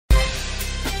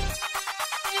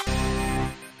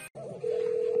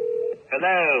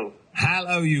Hello.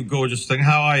 Hello, you gorgeous thing.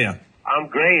 How are you? I'm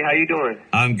great. How you doing?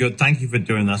 I'm good. Thank you for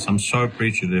doing this. I'm so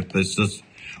appreciative.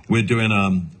 We're doing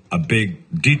a big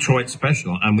Detroit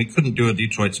special, and we couldn't do a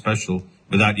Detroit special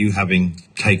without you having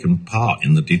taken part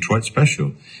in the Detroit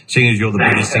special. Seeing as you're the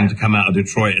biggest thing to come out of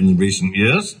Detroit in recent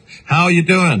years. How are you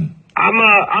doing?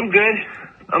 I'm good.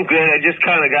 I'm good. I just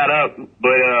kind of got up,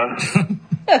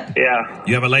 but yeah.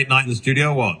 You have a late night in the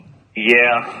studio or what?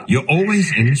 Yeah. You're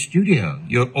always in the studio.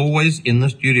 You're always in the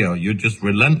studio. You're just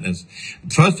relentless.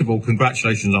 First of all,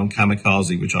 congratulations on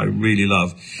Kamikaze, which I really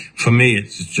love. For me,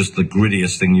 it's just the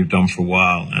grittiest thing you've done for a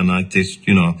while. And I just,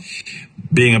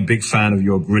 being a big fan of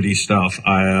your gritty stuff,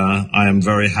 I am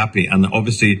very happy. And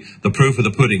obviously, the proof of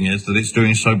the pudding is that it's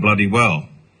doing so bloody well.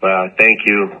 Thank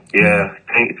you. Yeah.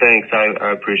 Thanks.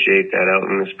 I appreciate that,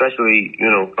 Elton, especially,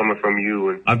 coming from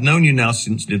you. I've known you now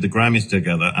since we did the Grammys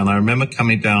together, and I remember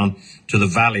coming down to the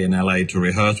Valley in LA to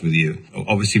rehearse with you.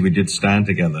 Obviously, we did stand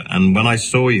together, and when I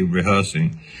saw you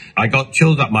rehearsing, I got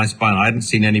chills up my spine. I hadn't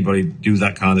seen anybody do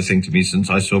that kind of thing to me since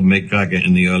I saw Mick Jagger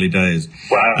in the early days.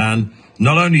 Wow. And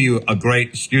not only are you a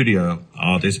great studio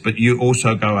artist, but you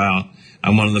also go out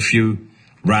and one of the few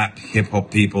rap hip-hop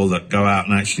people that go out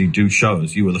and actually do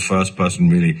shows. You were the first person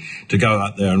really to go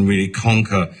out there and really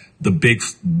conquer the big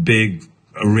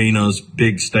arenas,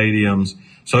 big stadiums.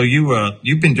 So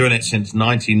you've been doing it since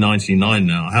 1999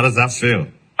 now. How does that feel?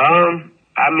 I'm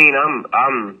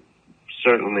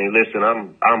certainly,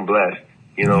 I'm blessed.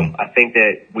 I think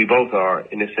that we both are,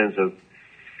 in the sense of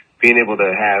being able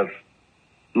to have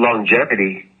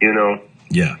longevity,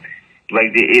 Yeah. Like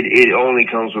it only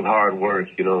comes with hard work,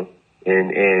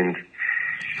 and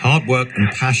hard work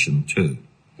and passion too.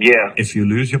 Yeah. If you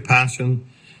lose your passion,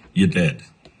 you're dead.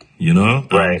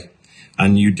 Right.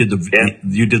 And you did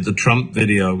the Trump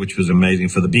video, which was amazing,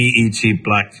 for the BET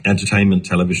Black Entertainment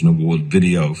Television Award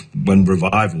video when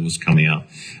Revival was coming out,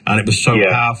 and it was so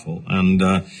powerful. And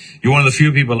you're one of the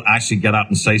few people that actually get up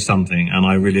and say something, and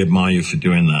I really admire you for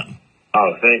doing that.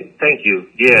 Oh, thank you.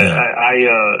 Yeah.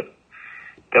 I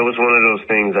that was one of those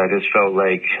things I just felt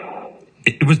like.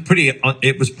 It was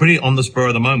pretty on the spur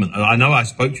of the moment. I know I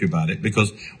spoke to you about it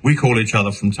because we call each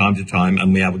other from time to time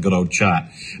and we have a good old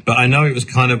chat. But I know it was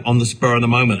kind of on the spur of the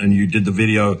moment, and you did the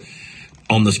video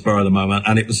on the spur of the moment,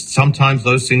 and it was sometimes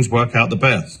those things work out the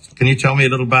best. Can you tell me a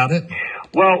little about it?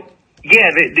 Well,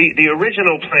 yeah, the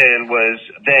original plan was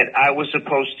that I was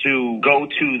supposed to go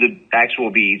to the actual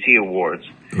BET Awards.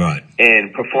 Right.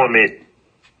 And perform it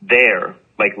there,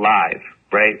 like live,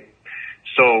 right?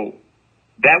 So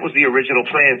that was the original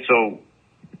plan. So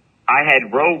I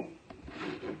had wrote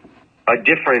a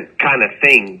different kind of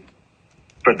thing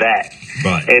for that.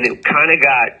 Right. And it kind of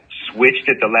got switched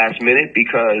at the last minute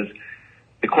because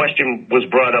the question was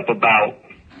brought up about,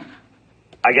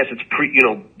 I guess it's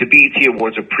the BET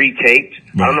Awards are pre-taped.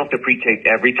 Right. I don't know if they're pre-taped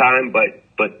every time,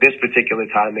 but this particular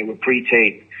time they were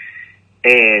pre-taped.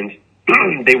 And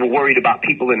they were worried about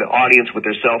people in the audience with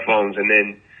their cell phones, and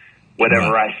then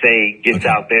whatever I say gets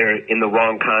out there in the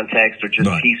wrong context or just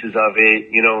pieces of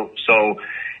it, So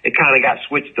it kind of got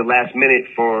switched the last minute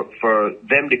for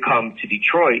them to come to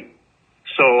Detroit.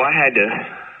 So I had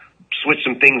to switch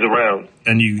some things around.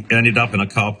 And you ended up in a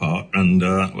car park and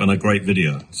a great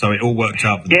video. So it all worked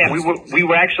out. Yeah, we were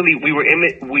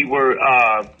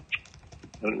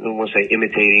I don't want to say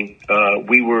imitating.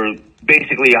 We were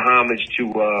basically a homage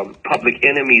to Public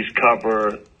Enemy's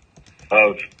cover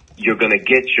of "You're Gonna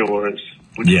Get Yours,"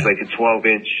 which is like a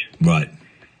 12-inch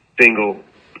single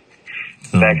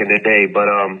back in the day. But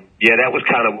that was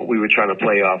kind of what we were trying to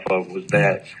play off of. Was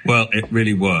that? Well, it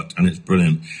really worked, and it's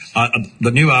brilliant.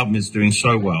 The new album is doing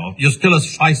so well. You're still as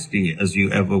feisty as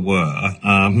you ever were,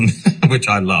 which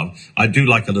I love. I do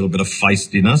like a little bit of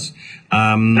feistiness.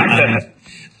 And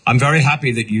I'm very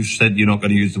happy that you said you're not going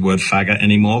to use the word faggot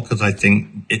anymore, because I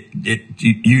think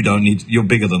you don't need, you're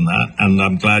bigger than that. And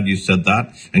I'm glad you said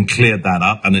that and cleared that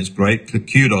up. And it's great.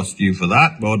 Kudos to you for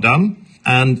that. Well done.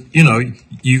 And,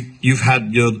 you've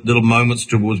had your little moments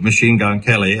towards Machine Gun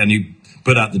Kelly, and you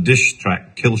put out the dish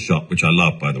track Kill Shot, which I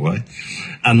love, by the way.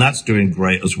 And that's doing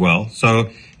great as well. So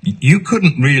you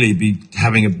couldn't really be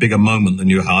having a bigger moment than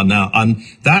you are now. And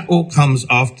that all comes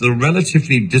after the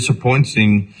relatively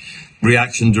disappointing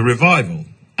reaction to Revival,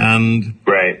 and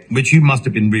which you must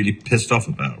have been really pissed off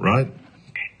about, right?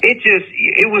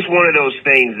 It was one of those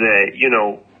things that,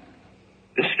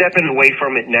 stepping away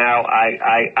from it now,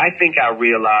 I think I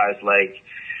realized, like,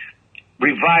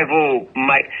 Revival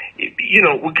might,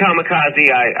 with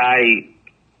Kamikaze,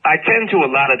 I tend to, a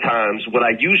lot of times, what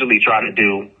I usually try to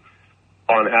do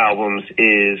on albums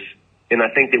is And I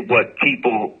think that what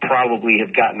people probably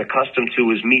have gotten accustomed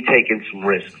to is me taking some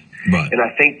risks. Right. And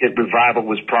I think that Revival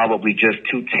was probably just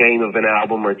too tame of an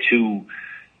album, or too,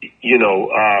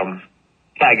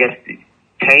 I guess,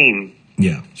 tame.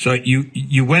 Yeah. So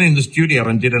you went in the studio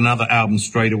and did another album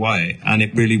straight away, and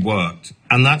it really worked.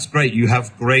 And that's great. You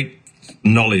have great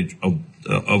knowledge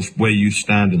of where you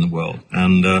stand in the world.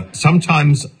 And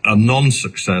sometimes a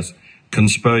non-success can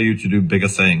spur you to do bigger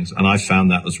things. And I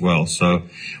found that as well. So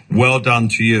well done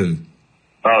to you.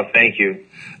 Oh, thank you.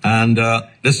 And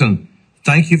listen,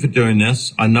 thank you for doing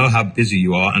this. I know how busy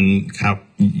you are and how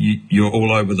you're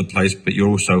all over the place, but you're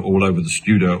also all over the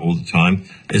studio all the time.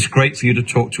 It's great for you to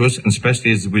talk to us, and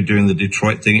especially as we're doing the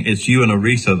Detroit thing. It's you and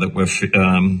Aretha that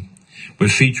we're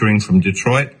featuring from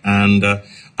Detroit. And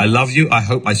I love you. I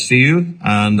hope I see you,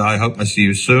 and I hope I see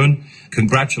you soon.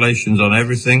 Congratulations on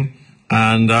everything.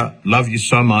 And love you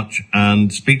so much,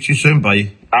 and speak to you soon,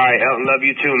 buddy. All right, Elton, love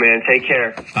you too, man. Take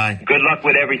care. Bye. Good luck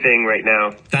with everything right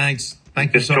now. Thanks.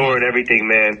 Thank you The so store much. and everything,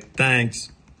 man. Thanks.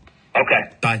 Okay.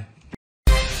 Bye.